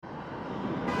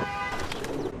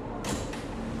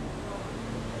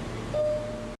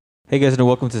Hey guys, and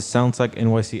welcome to Sounds Like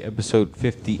NYC episode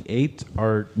 58.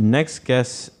 Our next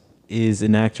guest is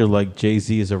an actor like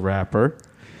Jay-Z is a rapper.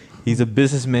 He's a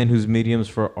businessman whose mediums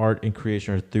for art and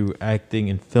creation are through acting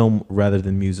and film rather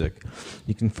than music.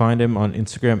 You can find him on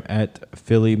Instagram at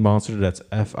Philly Monster, that's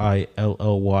Filly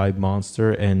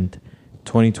Monster, and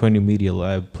 2020 Media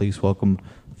Lab. Please welcome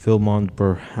Philmon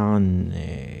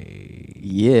Berhane.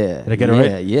 Yeah. Did I get it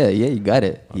right? Yeah, you got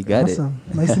it. You got Awesome.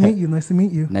 Nice to meet you. Nice to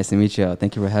meet you. Nice to meet y'all.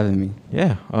 Thank you for having me.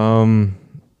 Yeah.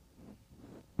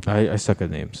 I suck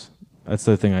at names. That's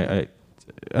the thing.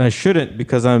 I shouldn't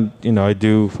because I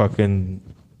do fucking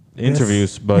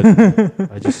interviews, but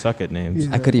I just suck at names.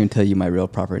 Yeah. I couldn't even tell you my real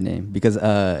proper name because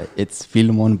it's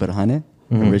Philmon Berhane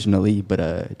originally,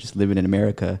 but just living in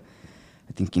America,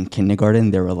 I think in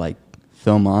kindergarten they were like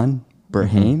Philmon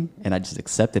Berhane, and I just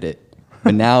accepted it.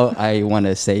 But now I want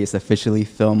to say it's officially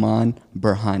Philmon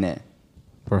Berhane.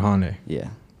 Berhane. Yeah,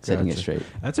 setting it Gotcha. straight.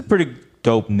 That's a pretty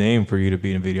dope name for you to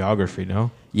be in videography,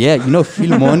 no? Yeah,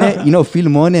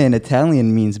 Filmone in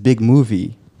Italian means big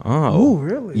movie. Oh, Oh.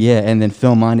 really? Yeah, and then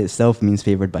Philmon itself means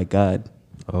favored by God.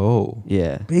 Oh.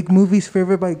 Yeah. Big movies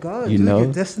favored by God. You dude. know?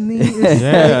 Your destiny is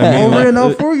Yeah, I mean, over like, and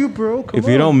out for you, bro. Come If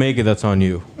on. you don't make it, that's on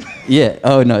you. Yeah.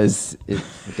 Oh no, it's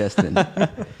destined.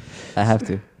 I have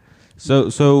to.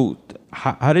 So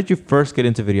how did you first get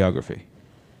into videography?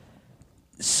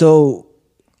 So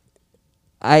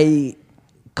I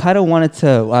kind of wanted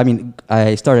to. I mean,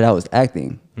 I started out with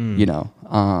acting,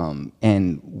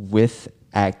 and with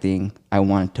acting, I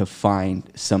wanted to find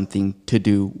something to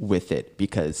do with it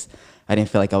because I didn't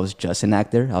feel like I was just an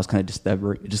actor. I was kind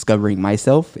of discovering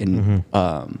myself and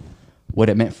what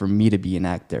it meant for me to be an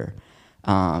actor.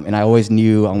 And I always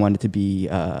knew I wanted to be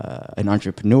an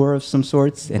entrepreneur of some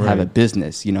sorts and have a Right.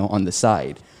 business, on the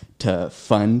side to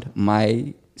fund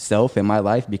myself and my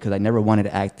life because I never wanted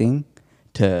acting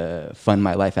to fund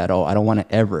my life at all. I don't want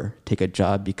to ever take a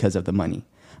job because of the money.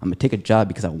 I'm going to take a job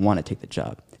because I want to take the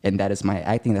job. And that is my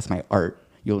acting, that's my art.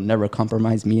 You'll never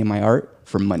compromise me and my art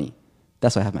for money.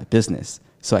 That's why I have my business.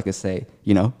 So I can say,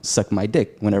 suck my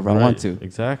dick whenever I want to.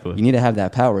 Exactly. You need to have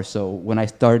that power. So when I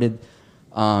started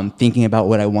thinking about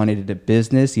what I wanted in a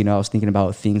business, I was thinking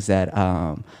about things that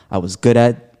I was good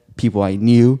at, people I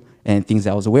knew, and things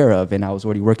I was aware of. And I was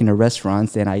already working in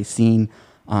restaurants, and I seen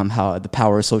how the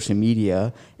power of social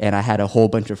media. And I had a whole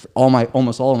bunch of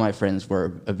almost all of my friends were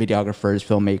videographers,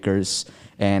 filmmakers,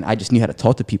 and I just knew how to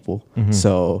talk to people.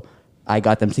 So I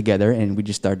got them together, and we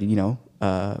just started,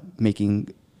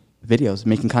 making videos,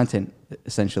 making content,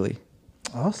 essentially.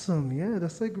 Awesome. Yeah,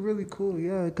 that's like really cool.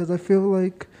 Yeah, because I feel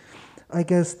like, I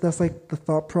guess that's like the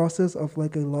thought process of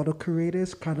like a lot of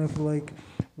creators, kind of like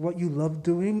what you love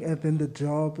doing and then the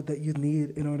job that you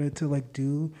need in order to like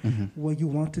do what you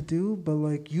want to do. But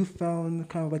like you found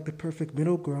kind of like the perfect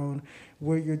middle ground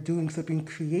where you're doing something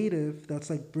creative that's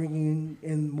like bringing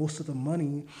in most of the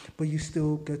money, but you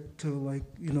still get to like,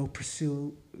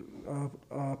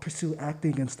 pursue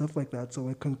acting and stuff like that. So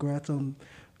like congrats on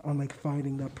like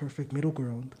finding that perfect middle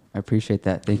ground. I appreciate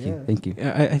that. Thank you. Yeah. Thank you.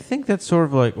 Yeah, I think that's sort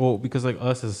of like, because like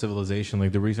us as a civilization,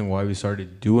 like the reason why we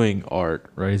started doing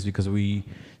art, right, is because we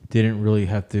didn't really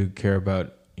have to care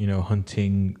about,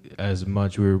 hunting as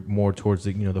much. We were more towards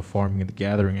the, the farming and the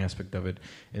gathering aspect of it.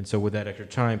 And so with that extra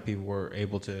time, people were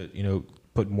able to,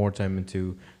 put more time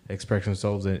into expressing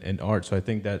themselves in art. So I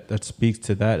think that speaks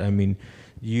to that. I mean,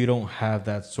 you don't have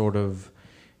that sort of,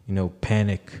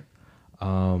 panic,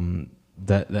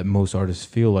 that most artists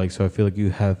feel like. So I feel like you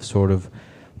have sort of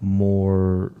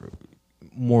more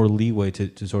leeway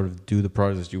to sort of do the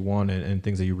projects you want and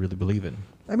things that you really believe in.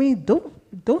 I mean,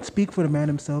 don't speak for the man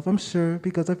himself. I'm sure,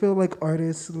 because I feel like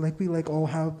artists, like we like all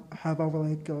have our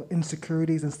like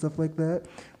insecurities and stuff like that.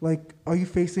 Like, are you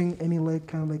facing any like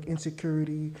kind of like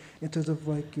insecurity in terms of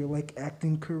like your like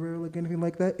acting career, like anything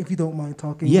like that? If you don't mind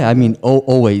talking. Yeah, I mean,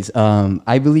 always.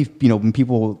 I believe, when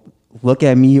people look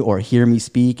at me or hear me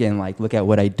speak and like look at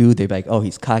what I do, they're like, oh,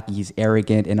 he's cocky, he's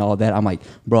arrogant and all that. I'm like,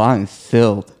 bro, I'm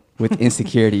filled with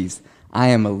insecurities. I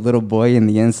am a little boy in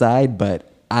the inside, but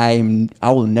I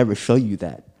will never show you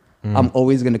that. I'm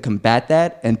always going to combat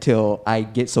that until I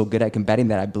get so good at combating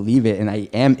that I believe it and I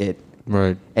am it.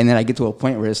 Right. And then I get to a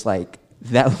point where it's like,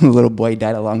 that little boy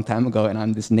died a long time ago and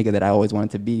I'm this nigga that I always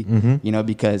wanted to be,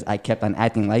 because I kept on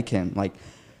acting like him. Like,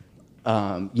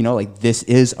 like this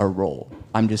is a role.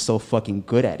 I'm just so fucking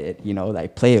good at it, that I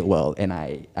play it well and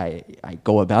I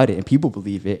go about it and people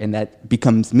believe it and that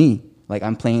becomes me. Like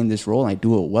I'm playing this role and I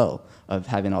do it well of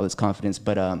having all this confidence.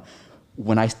 But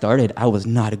when I started, I was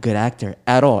not a good actor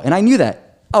at all. And I knew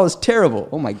that. I was terrible.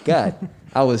 Oh my God.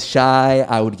 I was shy.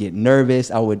 I would get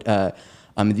nervous. I would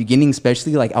In the beginning,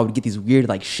 especially, like I would get these weird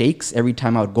like shakes every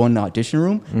time I would go in the audition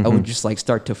room. I would just like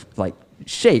start to like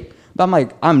shake. But I'm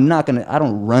like, I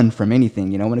don't run from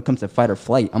anything. You know, when it comes to fight or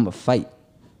flight, I'm a fight.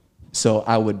 So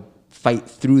I would fight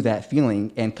through that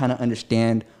feeling and kind of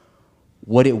understand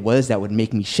what it was that would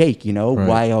make me shake, you know,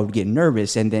 why I would get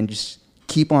nervous, and then just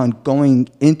keep on going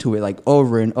into it like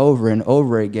over and over and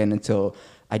over again until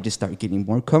I just start getting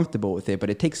more comfortable with it. But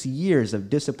it takes years of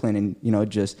discipline and, you know,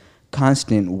 just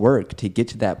constant work to get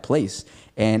to that place.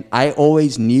 And I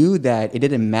always knew that it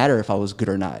didn't matter if I was good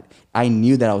or not. I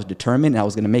knew that I was determined and I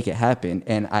was going to make it happen.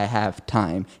 And I have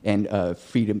time and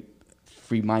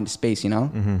free mind space, you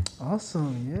know?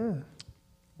 Awesome,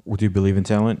 yeah. Do you believe in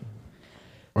talent?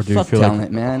 Or do you Fuck feel talent,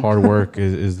 like man. hard work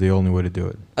is the only way to do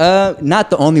it? Not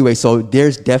the only way. So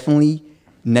there's definitely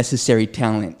necessary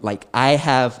talent. Like I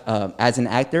have, as an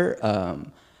actor,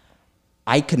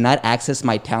 I could not access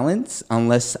my talents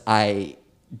unless I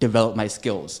develop my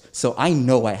skills. So I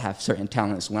know I have certain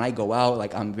talents. When I go out,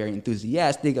 like I'm very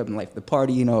enthusiastic. I'm like the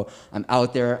party, you know, I'm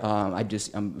out there. I'm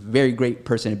a very great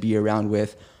person to be around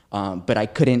with. But I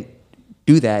couldn't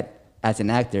do that as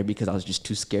an actor because I was just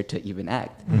too scared to even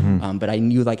act. But I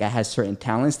knew like I had certain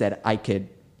talents that I could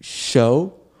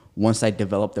show once I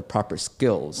developed the proper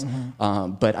skills.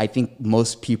 But I think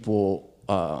most people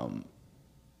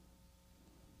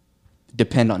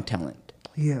depend on talent.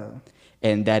 Yeah.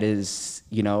 And that is,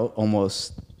 you know,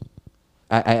 almost,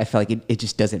 I feel like it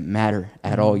just doesn't matter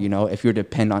at all, you know? If I were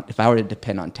to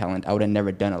depend on talent, I would have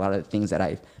never done a lot of the things that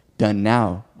I've done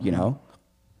now, you know?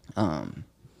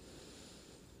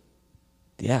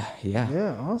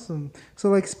 Yeah. Awesome. So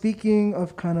like speaking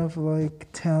of kind of like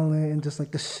talent and just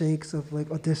like the shakes of like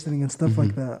auditioning and stuff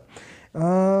like that.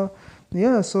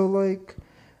 So like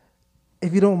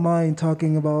if you don't mind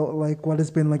talking about like what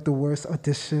has been like the worst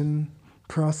audition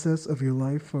process of your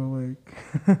life, or like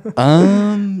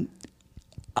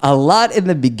a lot in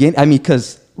the beginning. I mean,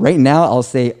 because right now I'll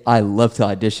say I love to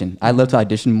audition. I love to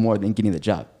audition more than getting the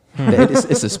job.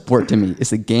 It's a sport to me.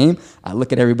 It's a game. I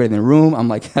look at everybody in the room. I'm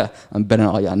like, I'm better than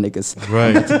all y'all niggas.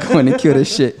 Right. To go in and kill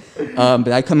this shit. But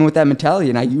I come in with that mentality,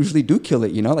 and I usually do kill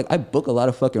it. You know, like I book a lot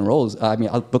of fucking roles. I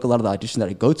book a lot of the auditions that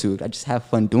I go to. I just have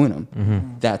fun doing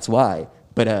them. That's why.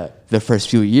 But the first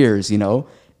few years, you know,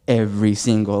 every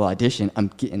single audition, I'm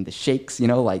getting the shakes, you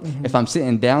know, like if I'm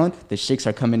sitting down, the shakes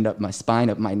are coming up my spine,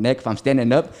 up my neck. If I'm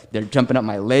standing up, they're jumping up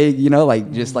my leg, you know,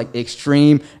 like just like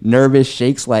extreme nervous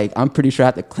shakes. Like I'm pretty sure I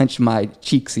have to clench my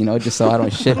cheeks, you know, just so I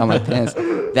don't shit on my pants.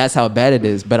 That's how bad it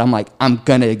is. But I'm like, I'm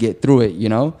gonna get through it, you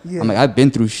know? I'm like, I've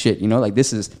been through shit, you know, like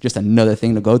this is just another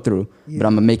thing to go through, but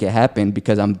I'm gonna make it happen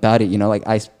because I'm about it, you know, like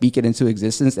I speak it into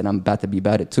existence and I'm about to be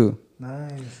about it too.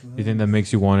 Nice. You think that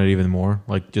makes you want it even more?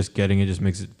 Like just getting it just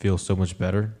makes it feel so much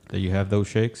better that you have those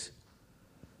shakes?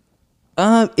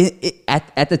 At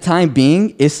the time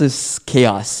being, it's just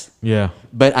chaos. Yeah.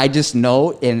 But I just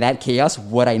know in that chaos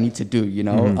what I need to do, you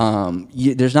know?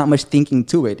 There's not much thinking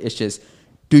to it. It's just,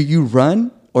 do you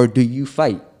run or do you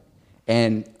fight?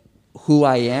 And who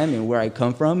I am and where I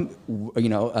come from, you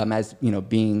know, as, you know,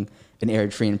 being an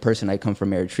Eritrean person, I come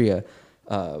from Eritrea,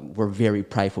 we're very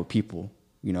prideful people.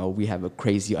 You know, we have a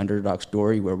crazy underdog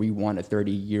story where we won a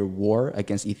 30-year war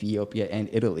against Ethiopia and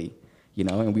Italy, you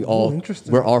know, and we're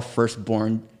all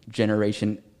firstborn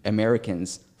generation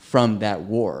Americans from that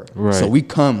war. Right. So we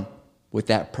come with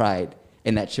that pride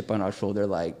and that chip on our shoulder,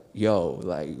 like, yo,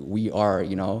 like we are,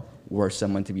 you know, we're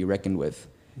someone to be reckoned with.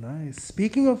 Nice.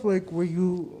 Speaking of like where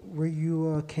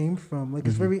you came from, like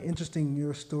it's very interesting,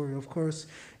 your story. Of course,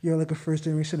 you're like a first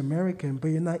generation American, but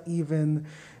you're not even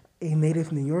a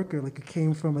native New Yorker. Like you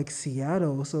came from like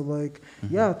Seattle. So like,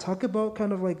 talk about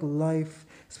kind of like life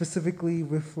specifically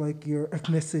with like your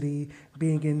ethnicity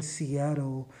being in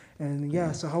Seattle.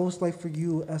 And so how was life for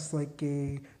you as like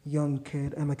a young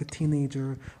kid and like a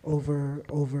teenager over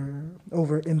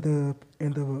in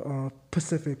the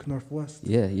Pacific Northwest?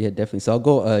 Yeah, definitely. So I'll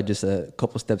go just a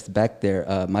couple steps back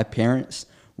there. My parents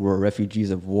were refugees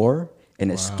of war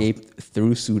and escaped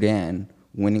through Sudan,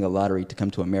 winning a lottery to come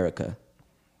to America.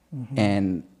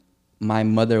 And my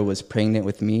mother was pregnant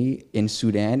with me in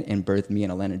Sudan and birthed me in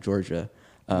Atlanta, Georgia.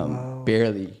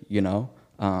 Barely, you know.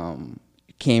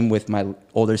 Came with my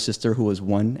older sister who was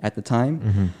 1 at the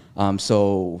time.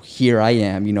 So here I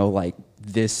am, you know, like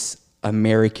this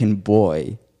American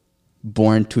boy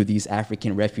born to these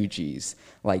African refugees.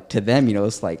 Like to them, you know,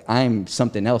 it's like I'm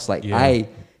something else. Like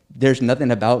there's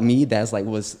nothing about me that's like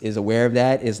is aware of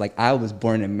that. Is like I was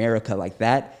born in America. Like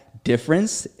that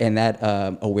difference and that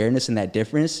awareness and that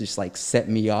difference just like set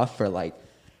me off for like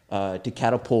to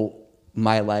catapult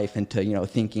my life into, you know,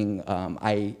 thinking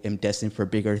I am destined for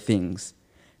bigger things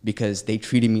because they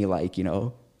treated me like,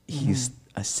 he's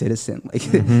a citizen. Like,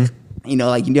 you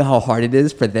know how hard it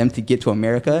is for them to get to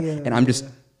America, and I'm just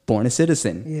born a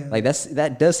citizen. Yeah. Like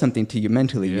that does something to you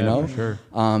mentally, you Yeah, know? for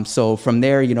sure. So from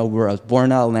there, where I was born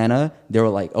in Atlanta, they were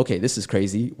like, okay, this is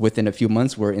crazy. Within a few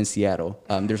months, we're in Seattle.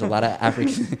 There's a lot of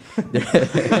African.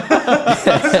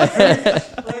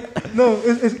 No,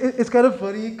 it's kind of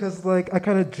funny because like I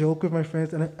kind of joke with my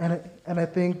friends, and I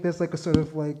think there's like a sort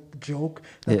of like joke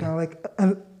that kind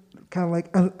of like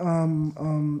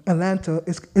Atlanta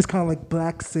is kind of like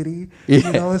Black City,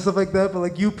 and stuff like that. But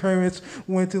like you parents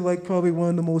went to like probably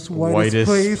one of the most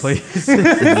whitest places.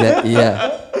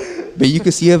 Yeah. But you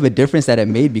could see of a difference that it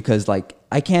made, because like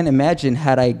I can't imagine,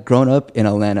 had I grown up in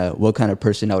Atlanta, what kind of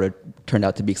person I would have turned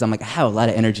out to be. Because I'm like, I have a lot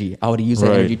of energy. I would have used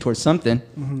that energy towards something.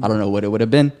 I don't know what it would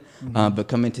have been. But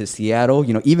coming to Seattle,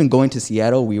 even going to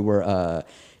Seattle, we were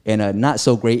in a not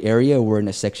so great area. We're in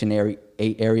a Section 8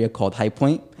 area called High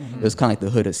Point. It was kind of like the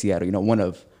hood of Seattle, one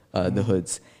of the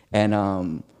hoods. And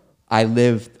I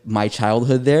lived my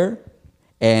childhood there.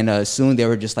 And soon they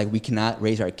were just like, we cannot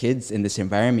raise our kids in this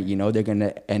environment. They're going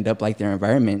to end up like their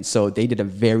environment. So they did a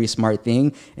very smart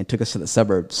thing and took us to the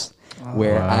suburbs,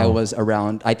 where I was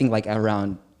around, I think like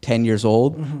around 10 years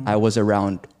old. I was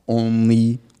around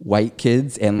only white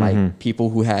kids and like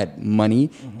people who had money.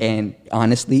 And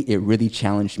honestly, it really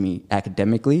challenged me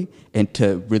academically and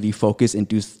to really focus and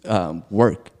do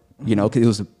work, because it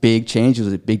was a big change. It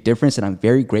was a big difference. And I'm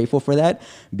very grateful for that,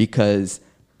 because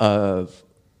of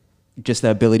just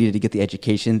the ability to get the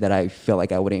education that I feel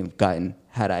like I wouldn't have gotten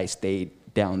had I stayed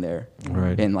down there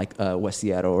in like West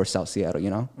Seattle or South Seattle,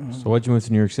 So why'd you move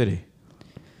to New York City?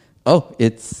 Oh,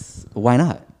 why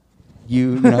not?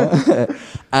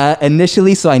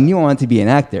 Initially, so I knew I wanted to be an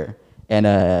actor, and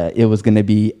it was going to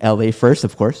be LA first,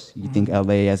 of course. You think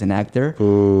LA as an actor.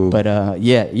 Boo. But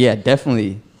yeah,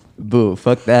 definitely. Boo,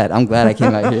 fuck that. I'm glad I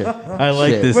came out here. I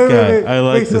like Shit. this guy. I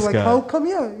like so this like, guy. how come?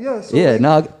 Yeah. So Yeah, like,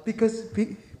 no.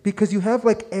 because you have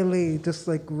like LA just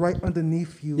like right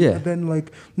underneath you, Yeah. and then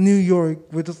like New York,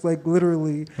 which is like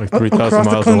literally Like 3,000 across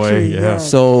miles the country. away, yeah.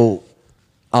 So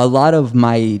a lot of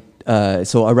my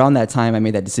so around that time I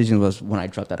made that decision was when I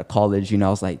dropped out of college. I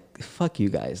was like, fuck you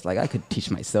guys. Like I could teach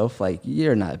myself. Like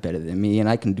you're not better than me, and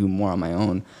I can do more on my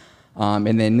own.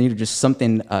 And then just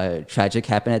something tragic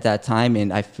happened at that time,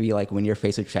 and I feel like when you're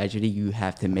faced with tragedy, you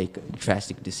have to make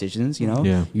drastic decisions.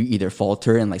 Yeah. You either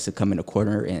falter and like succumb in a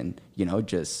corner and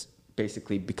just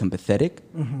basically become pathetic,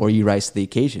 or you rise to the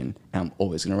occasion. And I'm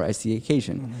always gonna rise to the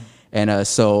occasion. And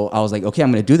so I was like, okay,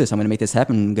 I'm gonna do this. I'm gonna make this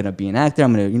happen. I'm gonna be an actor.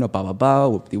 I'm gonna blah blah blah,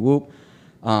 whoop de whoop.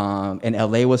 And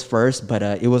LA was first, but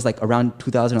it was like around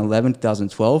 2011,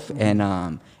 2012,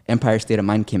 and Empire State of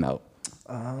Mind came out.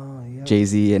 Yep.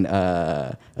 Jay-Z and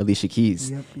Alicia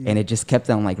Keys. Yep. And it just kept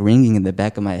on like ringing in the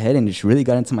back of my head, and it just really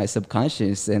got into my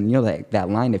subconscious. And like that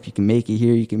line, if you can make it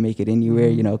here, you can make it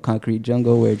anywhere, concrete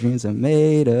jungle where dreams are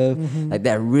made of. Like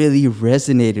that really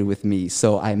resonated with me.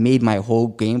 So I made my whole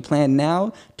game plan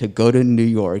now to go to New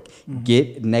York,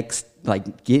 get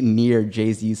near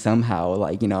Jay-Z somehow,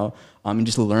 and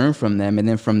just learn from them. And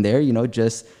then from there,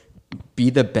 just be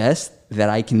the best that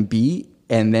I can be.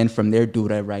 And then from there, do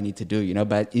whatever I need to do,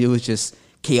 But it was just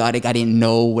chaotic. I didn't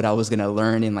know what I was going to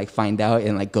learn and find out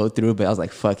and go through. But I was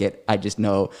like, fuck it. I just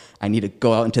know I need to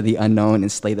go out into the unknown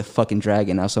and slay the fucking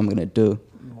dragon. That's what I'm going to do.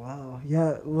 Wow.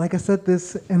 Yeah. Like I said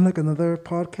this in another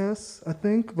podcast, I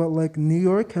think. But New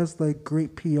York has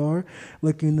great PR.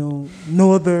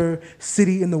 No other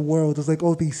city in the world. There's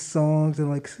all these songs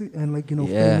and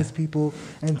famous people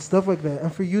and stuff like that.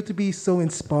 And for you to be so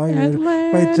inspired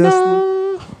by just...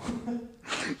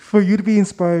 For you to be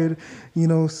inspired,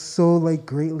 so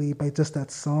greatly by just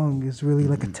that song is really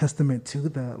a testament to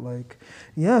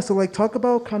that. So talk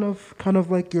about kind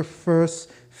of your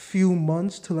first few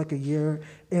months to a year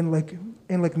in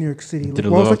New York City. Did it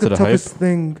What live was up to the the toughest hype?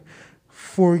 thing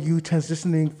for you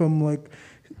transitioning from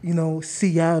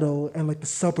Seattle and the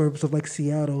suburbs of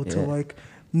Seattle to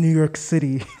New York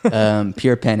City?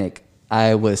 Pure panic.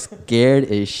 I was scared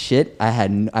as shit.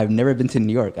 I've never been to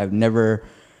New York. I've never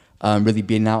really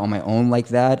been out on my own like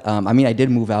that. I did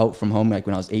move out from home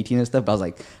when I was 18 and stuff,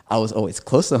 but I was always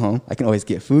close to home. I can always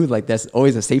get food. That's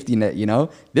always a safety net,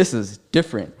 This is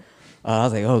different. I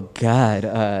was like, oh God.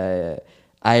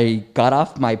 I got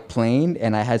off my plane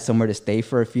and I had somewhere to stay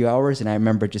for a few hours, and I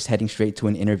remember just heading straight to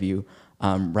an interview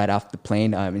right off the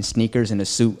plane in sneakers and a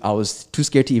suit. I was too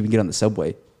scared to even get on the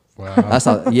subway. Wow. That's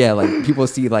how, people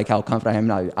see how confident I am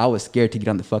now. I was scared to get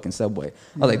on the fucking subway.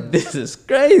 I was like, this is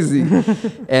crazy.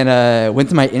 And went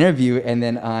to my interview, and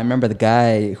then I remember the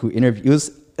guy who interviewed,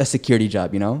 a security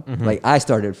job, you know. Like I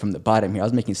started from the bottom here. I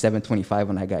was making $7.25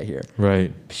 when I got here.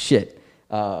 Right. Shit.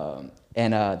 And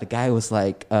the guy was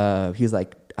like, he was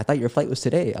like, I thought your flight was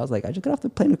today. I was like, I just got off the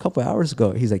plane a couple hours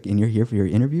ago. He's like, and you're here for your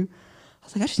interview? I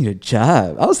was like, I just need a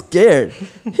job. I was scared.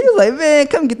 He was like, man,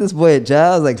 come get this boy a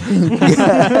job. I was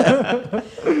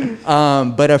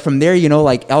like, but from there, you know,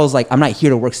 like I was like, I'm not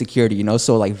here to work security, you know.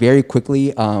 So like very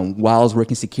quickly, while I was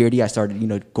working security, I started, you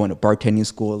know, going to bartending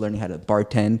school, learning how to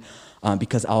bartend.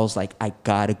 Because I was like, I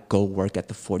gotta go work at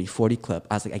the 40/40 Club.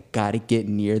 I was like, I gotta get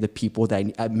near the people that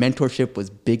mentorship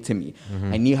was big to me.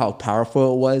 I knew how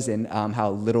powerful it was and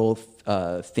how little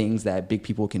things that big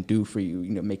people can do for you,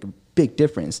 you know, make a big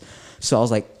difference. So I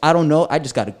was like, I don't know. I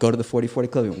just gotta go to the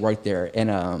 40/40 Club and work there. And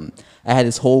I had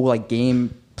this whole like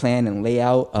game plan and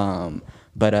layout.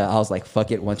 But I was like,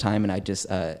 fuck it one time. And I just,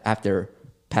 after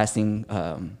passing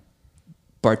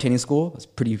bartending school, it was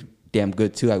pretty damn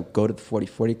good too. I would go to the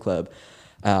 40/40 Club,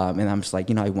 and I'm just like,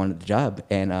 you know, I wanted the job.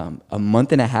 And a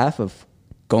month and a half of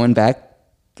going back,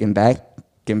 getting back,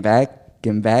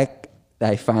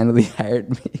 they finally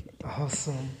hired me.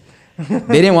 Awesome.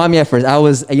 They didn't want me at first.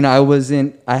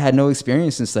 I had no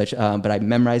experience and such, but I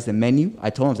memorized the menu. I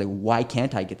told them, I was like, why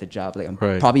can't I get the job? Like, I'm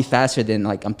probably faster than,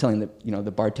 like, I'm telling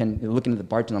the bartender, looking at the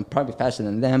bartender, I'm probably faster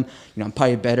than them. You know, I'm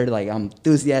probably better. Like, I'm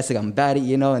enthusiastic, I'm bad at,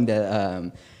 you know,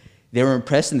 and they were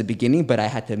impressed in the beginning, but I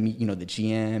had to meet, you know, the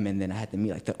GM, and then I had to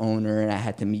meet like the owner, and I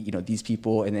had to meet, you know, these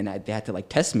people, and then they had to like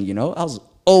test me, you know. I was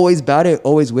always about it,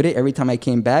 always with it every time I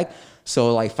came back.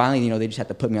 So like finally, you know, they just had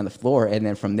to put me on the floor, and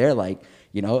then from there, like,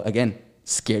 you know, again,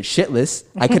 scared shitless.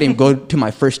 I couldn't even go to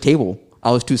my first table.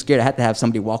 I was too scared. I had to have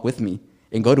somebody walk with me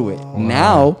and go to it. Wow.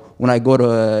 Now, when I go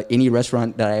to any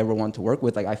restaurant that I ever want to work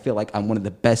with, like I feel like I'm one of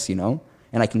the best, you know.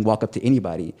 And I can walk up to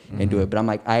anybody and do it. But I'm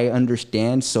like, I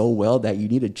understand so well that you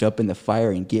need to jump in the fire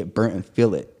and get burnt and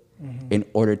feel it in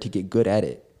order to get good at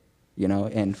it, you know?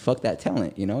 And fuck that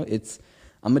talent, you know?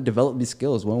 I'm gonna develop these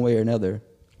skills one way or another.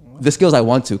 The skills I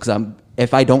want to, because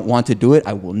if I don't want to do it,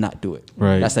 I will not do it.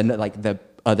 Right. That's like the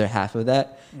other half of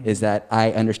that is that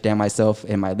I understand myself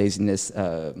and my laziness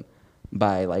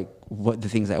by like what the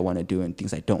things I want to do and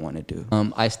things I don't want to do.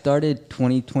 I started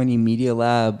 2020 Media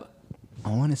Lab,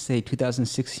 I want to say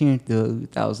 2016 to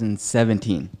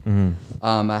 2017.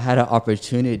 I had an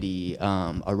opportunity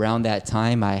around that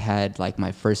time. I had like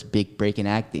my first big break in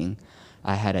acting.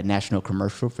 I had a national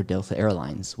commercial for Delta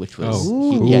Airlines, which was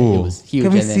huge. Yeah, it was huge.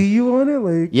 Can we see you on it?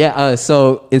 Like, yeah,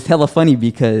 so it's hella funny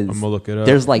because I'm gonna look it up.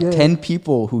 There's like 10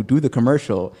 people who do the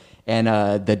commercial, and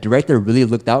the director really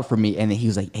looked out for me, and then he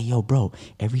was like, hey, yo, bro,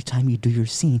 every time you do your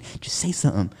scene, just say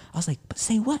something. I was like, but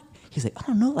say what? He's like, I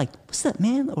don't know, like, what's up,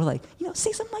 man? Or like, you know,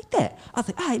 say something like that. I was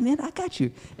like, all right, man, I got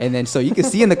you. And then so you can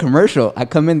see in the commercial, I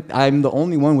come in, I'm the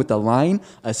only one with the line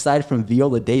aside from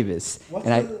Viola Davis.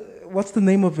 What's the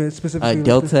name of it specifically?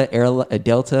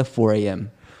 Delta 4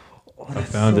 a.m. Oh, I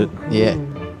found it. Cool. Yeah.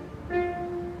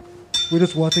 We're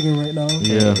just watching it right now.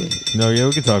 Yeah. No, yeah,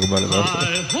 we can talk about it though.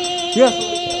 Yeah.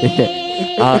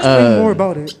 Explain more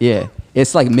about it. Yeah.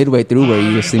 It's like midway through where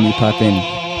you see me pop in.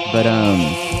 But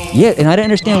yeah, and I didn't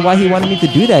understand why he wanted me to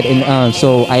do that. And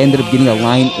so I ended up getting a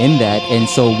line in that. And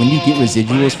so when you get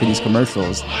residuals for these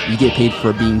commercials, you get paid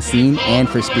for being seen and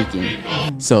for speaking.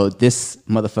 So this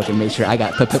motherfucker made sure I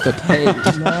got paid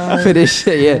for this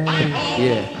shit. Yeah.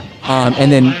 Yeah.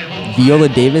 And then Viola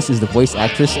Davis is the voice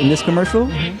actress in this commercial.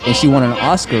 And she won an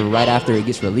Oscar right after it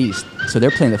gets released. So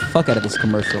they're playing the fuck out of this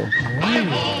commercial. Can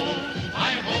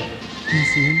you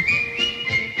see him?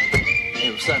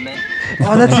 Hey, what's up, man?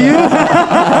 Oh, that's you?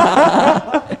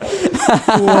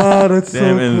 Wow, that's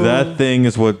Damn, so and cool. that thing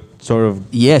is what sort of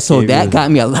so gave that you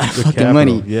got me a lot of the fucking capital.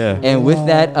 money. Yeah. And with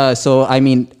that, so I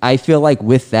mean, I feel like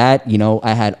with that, you know,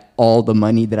 I had all the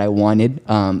money that I wanted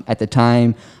at the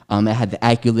time. I had the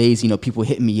accolades, you know, people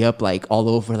hitting me up like all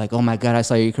over, like, oh my God, I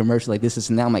saw your commercial, like this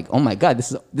and that. I'm like, oh my God,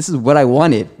 this is what I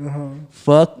wanted.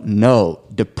 Fuck no,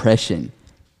 depression,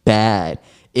 bad.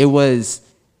 It was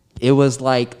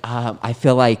like, I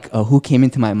feel like who came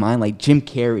into my mind, like Jim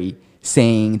Carrey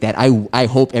saying that I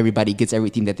hope everybody gets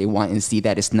everything that they want and see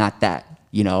that it's not that,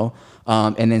 you know?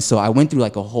 And then so I went through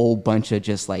like a whole bunch of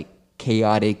just like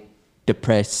chaotic,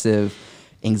 depressive,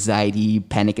 anxiety,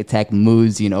 panic attack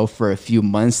moods, you know, for a few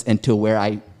months until where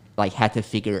I like had to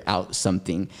figure out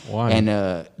something. Why?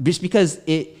 And just because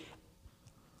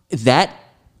that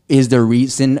is the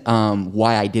reason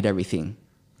why I did everything.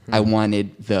 I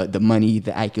wanted the money,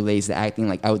 the accolades, the acting.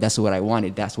 Like that's what I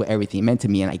wanted. That's what everything meant to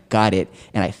me, and I got it,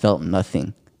 and I felt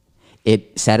nothing.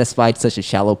 It satisfied such a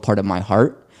shallow part of my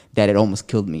heart that it almost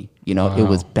killed me. You know, It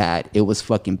was bad. It was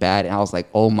fucking bad, and I was like,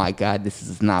 oh my God, this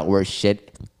is not worth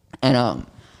shit. And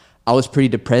I was pretty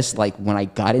depressed. Like when I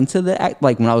got into the act,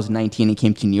 like when I was 19 and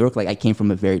came to New York, like I came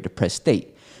from a very depressed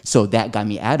state. So that got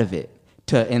me out of it.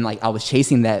 And like I was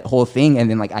chasing that whole thing, and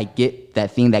then like I get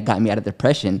that thing that got me out of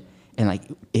depression, and like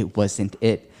it wasn't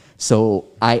it. So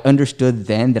I understood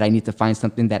then that I need to find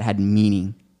something that had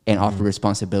meaning and offer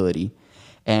responsibility.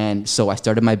 And so I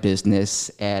started my business,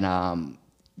 and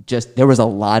just there was a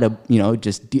lot of,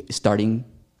 starting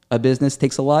a business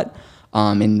takes a lot.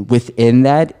 And within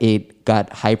that, it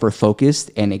got hyper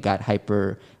focused, and it got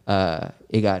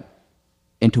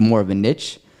into more of a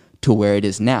niche to where it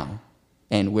is now.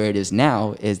 And where it is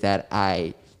now is that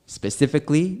I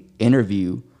specifically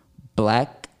interview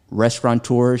Black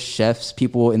restaurateurs, chefs,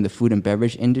 people in the food and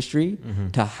beverage industry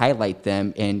to highlight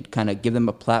them and kind of give them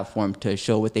a platform to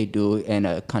show what they do in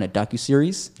a kind of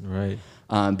docuseries. Right.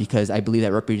 Because I believe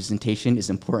that representation is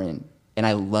important. And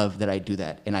I love that I do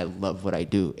that. And I love what I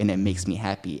do. And it makes me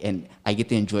happy. And I get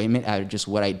the enjoyment out of just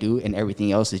what I do. And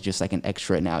everything else is just like an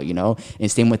extra now, And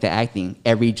same with the acting.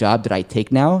 Every job that I take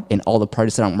now and all the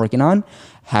projects that I'm working on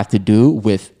have to do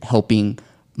with helping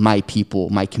my people,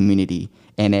 my community.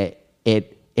 And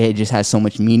it just has so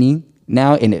much meaning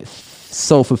now. And it's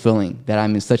so fulfilling that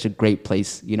I'm in such a great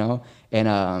place,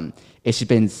 And it's just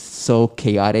been so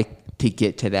chaotic to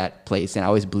get to that place. And I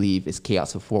always believe it's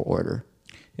chaos before order.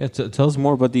 Yeah, tell us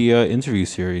more about the interview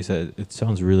series. It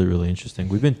sounds really, really interesting.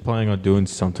 We've been planning on doing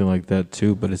something like that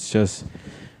too, but it's a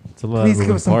lot Please of give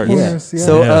moving us some parts. pointers. Yeah.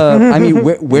 So, I mean,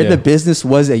 where the business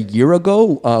was a year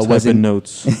ago was in in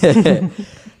notes.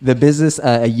 the business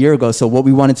a year ago. So what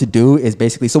we wanted to do is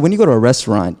basically, so when you go to a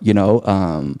restaurant,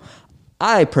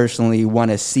 I personally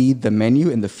want to see the menu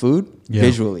and the food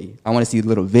visually. I want to see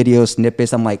little video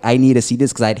snippets. I'm like, I need to see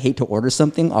this because I'd hate to order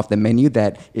something off the menu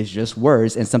that is just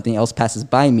words and something else passes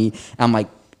by me. I'm like,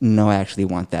 no, I actually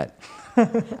want that.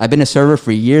 I've been a server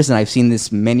for years and I've seen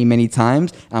this many, many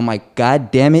times. I'm like, God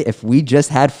damn it, if we just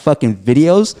had fucking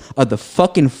videos of the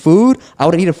fucking food, I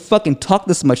wouldn't need to fucking talk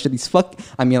this much to these don't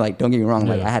get me wrong,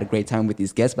 like I had a great time with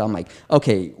these guests, but I'm like,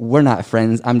 okay, we're not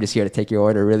friends. I'm just here to take your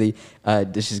order, really.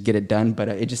 Just get it done. But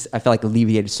I felt like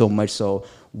alleviated so much. So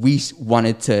we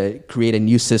wanted to create a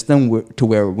new system to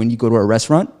where when you go to a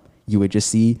restaurant, you would just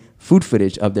see food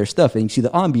footage of their stuff and you see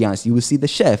the ambiance, you would see the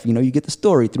chef, you get the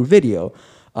story through video.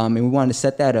 And we wanted to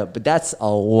set that up, but that's a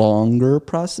longer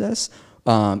process.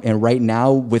 And right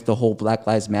now, with the whole Black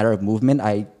Lives Matter movement,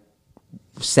 I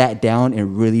sat down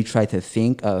and really tried to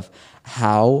think of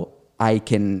how I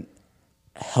can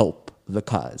help the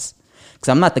cause. Because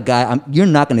I'm not the guy, you're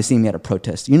not going to see me at a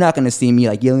protest. You're not going to see me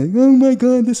like yelling, oh my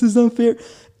God, this is unfair.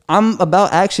 I'm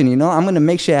about action, I'm going to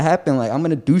make shit happen. Like, I'm going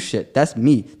to do shit. That's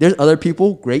me. There's other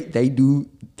people, great, they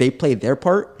play their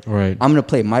part. Right. I'm going to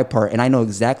play my part, and I know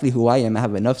exactly who I am. I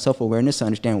have enough self-awareness to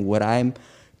understand what I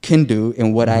can do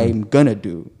and what I'm going to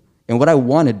do and what I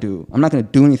want to do. I'm not going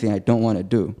to do anything I don't want to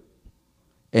do.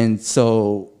 And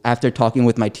so after talking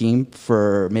with my team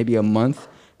for maybe a month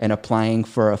and applying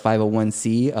for a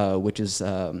 501c, which is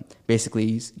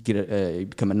basically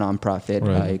become a nonprofit,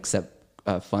 accept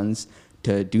funds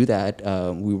to do that,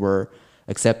 we were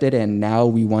accepted, and now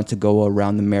we want to go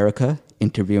around America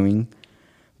interviewing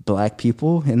Black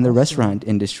people in the restaurant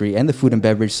industry and the food and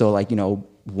beverage. So like,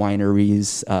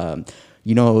 wineries,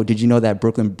 did you know that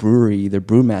Brooklyn Brewery, the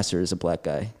brewmaster is a Black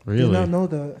guy? Really? Did not know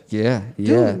that. Yeah.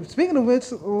 Dude, speaking of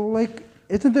which, like,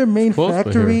 isn't their main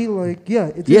factory like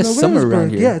it's yeah, in somewhere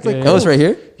around here. Yeah, it's like Oh, it's right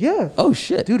here? Yeah. Oh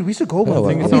shit. Dude, we should go one I day.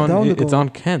 think I'll it's be on, down to go. it's on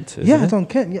Kent. Isn't Yeah, it? it's on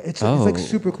Kent. Yeah, it's like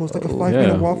super close, like a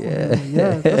 5-minute walk from Yeah. here.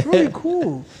 Yeah, that's really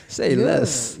cool. Say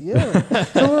less. Yeah.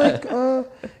 So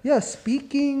like,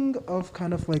 speaking of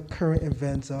kind of like current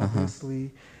events,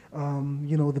 obviously,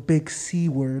 the big C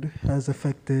word has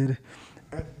affected.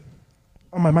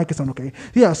 Oh, my mic is on okay.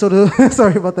 Yeah, so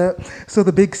sorry about that. So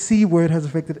the big C word has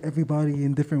affected everybody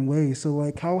in different ways. So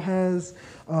like, how has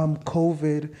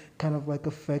COVID kind of like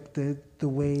affected the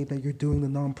way that you're doing the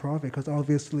nonprofit? Because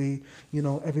obviously,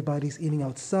 everybody's eating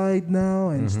outside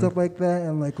now and stuff like that,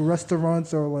 and like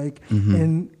restaurants are like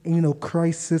in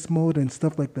crisis mode and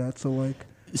stuff like that. So like.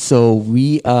 So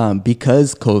we,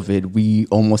 because COVID, we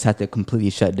almost had to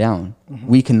completely shut down.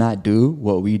 We cannot do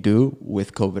what we do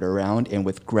with COVID around and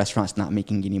with restaurants not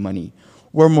making any money.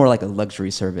 We're more like a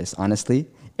luxury service, honestly.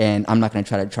 And I'm not going to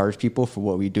try to charge people for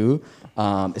what we do,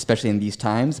 especially in these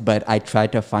times. But I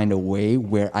tried to find a way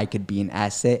where I could be an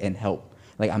asset and help.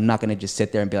 Like, I'm not going to just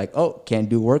sit there and be like, oh, can't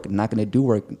do work. I'm not going to do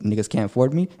work. Niggas can't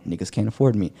afford me. Niggas can't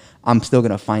afford me. I'm still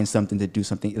going to find something to do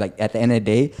something. Like, at the end of the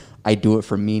day, I do it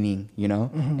for meaning,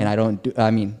 And I don't do,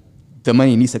 the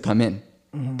money needs to come in,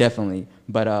 definitely.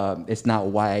 But it's not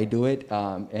why I do it.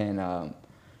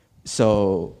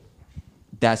 So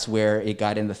that's where it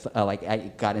got into like I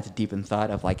got into deep in thought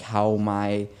of like how am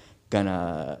I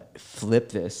gonna flip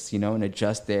this, you know, and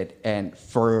adjust it, and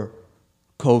for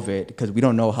COVID, because we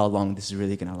don't know how long this is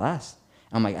really gonna last.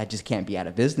 I'm like, I just can't be out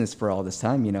of business for all this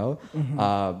time, you know.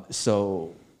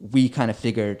 So we kind of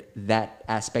figured that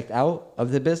aspect out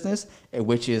of the business,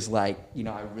 which is like, you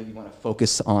know, I really want to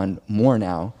focus on more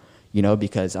now, you know,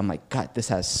 because I'm like, God, this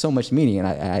has so much meaning, and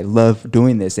I love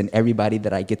doing this. And everybody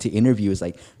that I get to interview is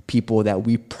like people that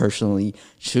we personally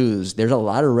choose. There's a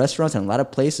lot of restaurants and a lot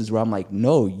of places where I'm like,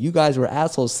 no, you guys were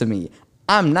assholes to me.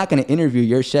 I'm not going to interview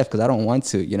your chef because I don't want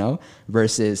to, you know,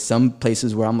 versus some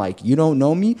places where I'm like, you don't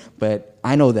know me, but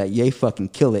I know that they fucking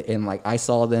kill it. And like, I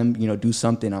saw them, you know, do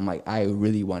something. I'm like, I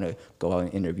really want to go out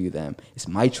and interview them. It's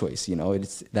my choice, you know,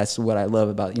 that's what I love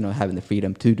about, you know, having the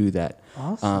freedom to do that.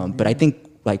 Awesome, But I think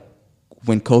like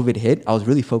when COVID hit, I was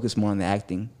really focused more on the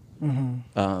acting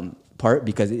part,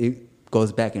 because it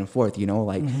goes back and forth, you know,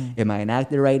 like, am I an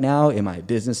actor right now? Am I a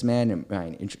businessman? Am I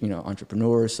an, you know,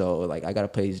 entrepreneur? So like, I got to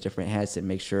play these different hats and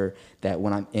make sure that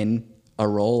when I'm in a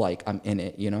role, like I'm in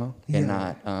it, you know, and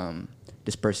not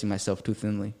dispersing myself too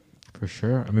thinly. For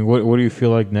sure. I mean, what do you feel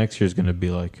like next year's going to be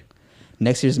like?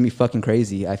 Next year's gonna be fucking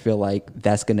crazy. I feel like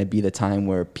that's gonna be the time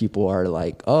where people are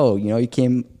like, oh, you know, you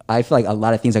came. I feel like a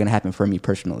lot of things are gonna happen for me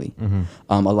personally.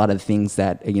 A lot of things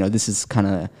that, you know, this is kind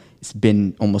of, it's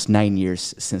been almost 9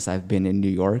 years since I've been in New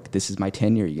York. This is my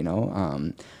tenure, you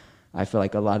know. I feel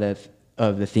like a lot of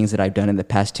the things that I've done in the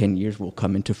past 10 years will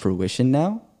come into fruition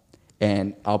now.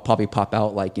 And I'll probably pop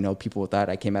out like, you know, people thought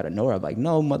I came out of nowhere. I'm like,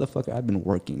 no, motherfucker, I've been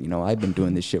working, you know, I've been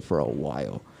doing this shit for a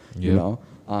while, you know.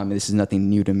 This is nothing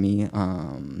new to me,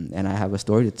 and I have a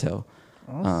story to tell.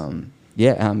 Awesome.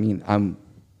 Yeah, I mean, I'm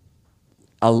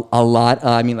a lot.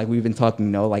 I mean, like we've been talking,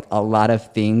 you know, like a lot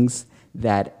of things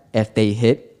that if they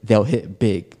hit, they'll hit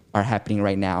big are happening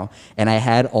right now. And I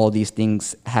had all these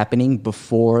things happening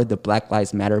before the Black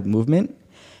Lives Matter movement.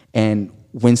 And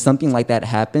when something like that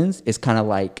happens, it's kind of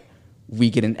like we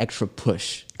get an extra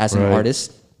push as an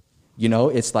artist. You know,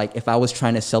 it's like if I was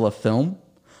trying to sell a film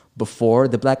before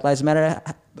the Black Lives Matter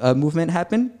movement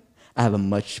happened, I have a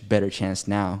much better chance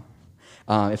now.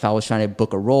 If I was trying to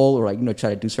book a role or like, you know, try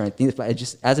to do certain things, but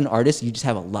just as an artist, you just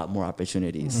have a lot more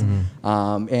opportunities.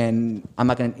 And I'm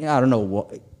not gonna, I don't know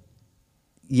what.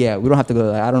 Yeah, we don't have to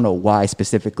go. I don't know why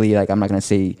specifically. Like, I'm not gonna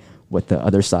say what the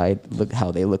other side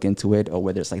how they look into it, or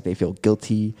whether it's like they feel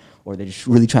guilty or they're just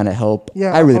really trying to help.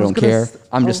 Yeah, I really I was don't gonna care. s-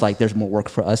 I'm I just was- like, there's more work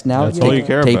for us now. That's all you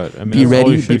care about. I mean, be that's all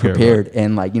you ready, should be care about. prepared,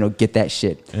 and like, you know, get that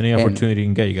shit. Any And- opportunity you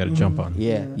can get, you got to jump on.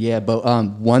 yeah. But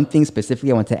one thing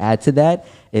specifically I want to add to that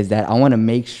is that I want to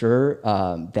make sure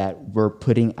that we're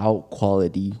putting out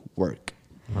quality work.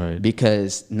 Right.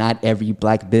 Because not every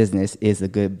black business is a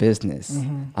good business.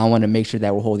 I want to make sure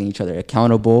that we're holding each other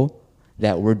accountable,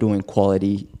 that we're doing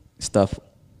quality stuff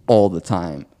all the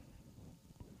time.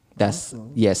 That's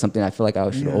something I feel like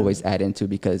I should always add into,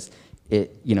 because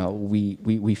it, you know,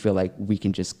 we feel like we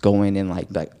can just go in and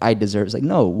like I deserve. It's like,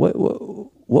 no, what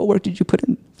work did you put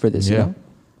in for this? You Yeah. know?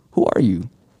 Who are you?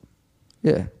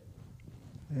 Yeah.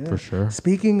 Yeah. For sure.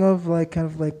 Speaking of like kind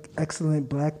of like excellent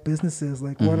black businesses,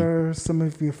 like what are some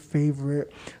of your favorite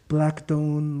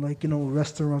black-owned, like, you know,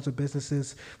 restaurants or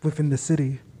businesses within the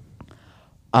city?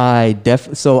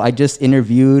 So I just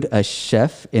interviewed a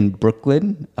chef in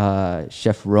Brooklyn,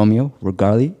 Chef Romeo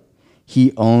Regali.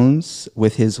 He owns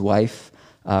with his wife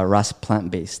Ross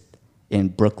Plant Based in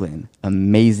Brooklyn.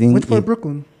 Amazing. Which part of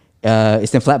Brooklyn?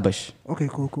 It's in Flatbush. Okay,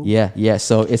 cool. Yeah.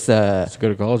 So it's a Let's go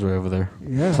to college right over there.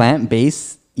 Yeah.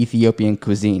 plant-based Ethiopian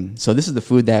cuisine. So this is the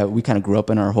food that we kind of grew up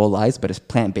in our whole lives, but it's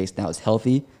plant-based now. It's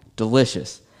healthy,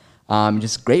 delicious.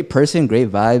 Just great person, great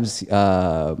vibes.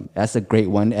 That's a great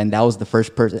one. And that was the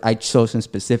first person I chose him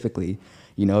specifically,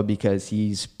 you know, because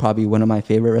he's probably one of my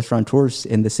favorite restaurateurs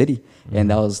in the city.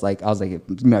 And that was like, I was like,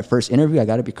 my first interview, I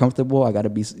got to be comfortable. I got to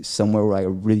be somewhere where I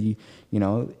really, you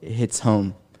know, it hits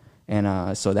home.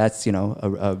 And so that's, you know,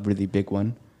 a really big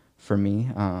one for me.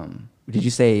 Did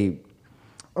you say?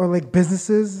 Or like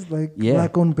businesses, like Yeah.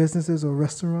 black-owned businesses or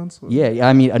restaurants? Or- Yeah,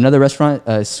 I mean, another restaurant,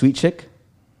 Sweet Chick.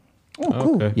 Oh,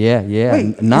 cool. Okay. Yeah. Wait,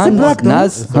 is it black though?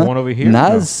 Nas, Is the one over here?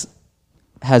 Nas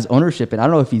has ownership, and I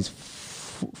don't know if he's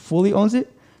fully owns it,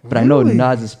 but I know Really?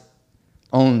 Nas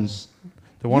owns.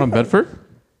 The one on Bedford?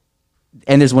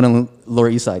 And there's one on Lower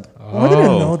East Side. Oh, I didn't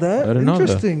know that. I didn't know that.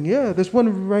 Interesting. Yeah, there's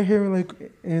one right here, like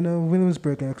in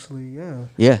Williamsburg, actually. Yeah.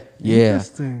 Yeah.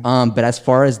 Interesting. But as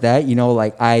far as that, you know,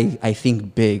 like I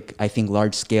think big, I think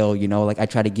large scale. You know, like I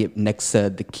try to get next to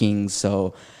the Kings,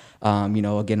 so. You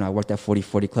know, again, I worked at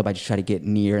 4040 Club. I just try to get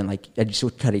near, and like I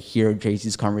just try to hear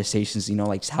Jay-Z's conversations. You know,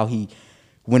 like just how he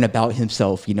went about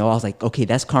himself. You know, I was like, okay,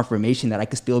 that's confirmation that I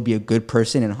could still be a good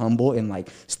person and humble and like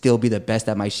still be the best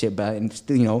at my shit. But and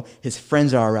still, you know, his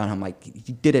friends are around him. Like,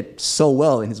 he did it so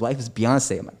well, and his wife is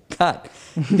Beyonce. I'm like, God,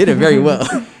 he did it very well.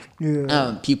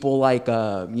 Yeah. People like, you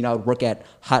know, I would work at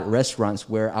hot restaurants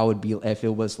where I would be, if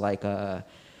it was like,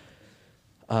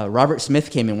 Robert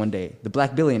Smith came in one day, the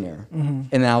black billionaire.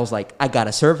 And then I was like, I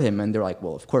gotta serve him. And they're like,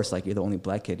 well, of course, like, you're the only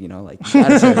black kid, you know, like, you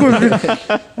gotta serve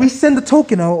him. We send the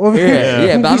token out. Over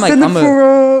Yeah, but we I'm like, send I'm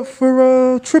it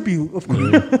for a tribute, of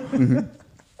course.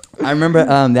 I remember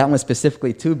that one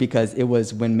specifically too, because it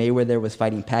was when Mayweather was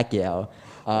fighting Pacquiao.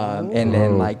 And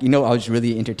then, like, you know, I was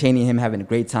really entertaining him, having a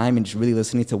great time, and just really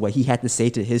listening to what he had to say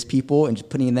to his people and just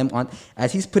putting them on.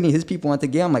 As he's putting his people onto the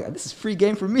game, I'm like, this is free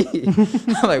game for me.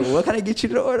 I'm like, what can I get you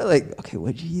to order? Like, okay,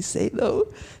 what did he say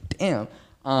though? Damn.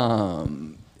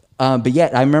 But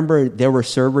yeah, I remember there were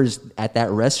servers at that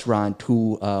restaurant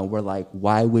who were like,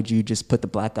 why would you just put the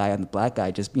black guy on the black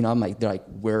guy? Just, you know, I'm like, they're like,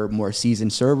 we're more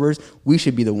seasoned servers. We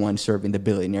should be the one serving the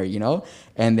billionaire, you know?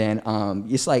 And then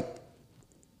it's like,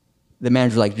 the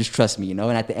manager like, just trust me, you know?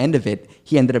 And at the end of it,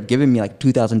 he ended up giving me like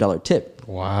 $2,000 tip.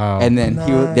 Wow. And then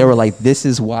Nice. they were like, this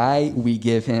is why we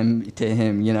give him to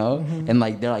him, you know? And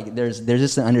like, they're like, there's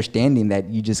just an understanding that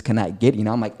you just cannot get, you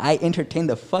know? I'm like, I entertained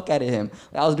the fuck out of him.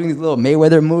 Like, I was doing these little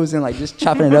Mayweather moves and like just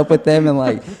chopping it up with them. And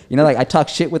like, you know, like I talk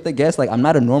shit with the guests. Like, I'm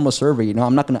not a normal server, you know?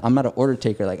 I'm not an order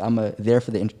taker. Like, I'm there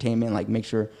for the entertainment, like make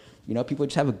sure, you know, people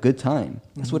just have a good time.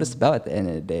 That's what it's about at the end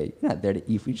of the day. You're not there to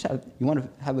eat. You want to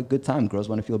have a good time. Girls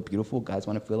want to feel beautiful. Guys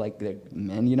want to feel like they're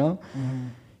men, you know?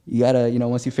 You gotta, you know,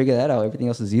 once you figure that out, everything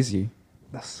else is easy.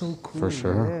 That's so cool. For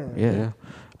sure. Yeah.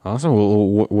 Awesome. Well,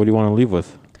 what do you want to leave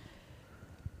with?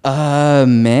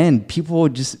 Man, people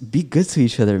just be good to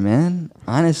each other, man.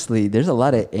 Honestly, there's a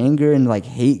lot of anger and like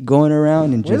hate going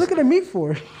around, and What are you just looking at me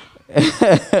for?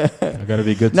 I gotta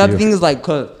be good to now you. the thing is like,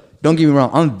 'cause don't get me wrong,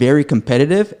 I'm very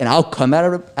competitive, and I'll come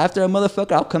after a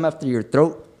motherfucker. I'll come after your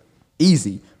throat,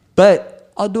 easy.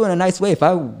 But I'll do it in a nice way. If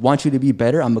I want you to be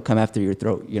better, I'm gonna come after your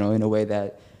throat, you know, in a way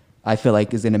that I feel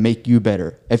like is gonna make you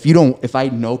better. If I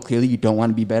know clearly you don't want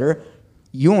to be better,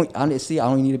 you won't. Honestly, I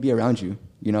don't need to be around you,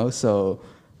 you know. So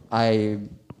I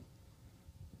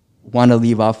want to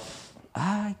leave off,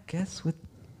 I guess, with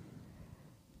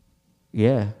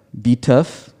be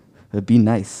tough, but be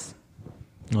nice.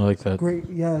 I like that. Great,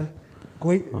 yeah.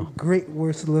 Great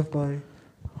words to live by.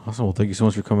 Awesome. Well, thank you so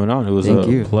much for coming on. It was Thank a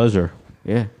you. pleasure.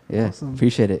 Yeah, Awesome.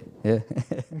 appreciate it. Yeah.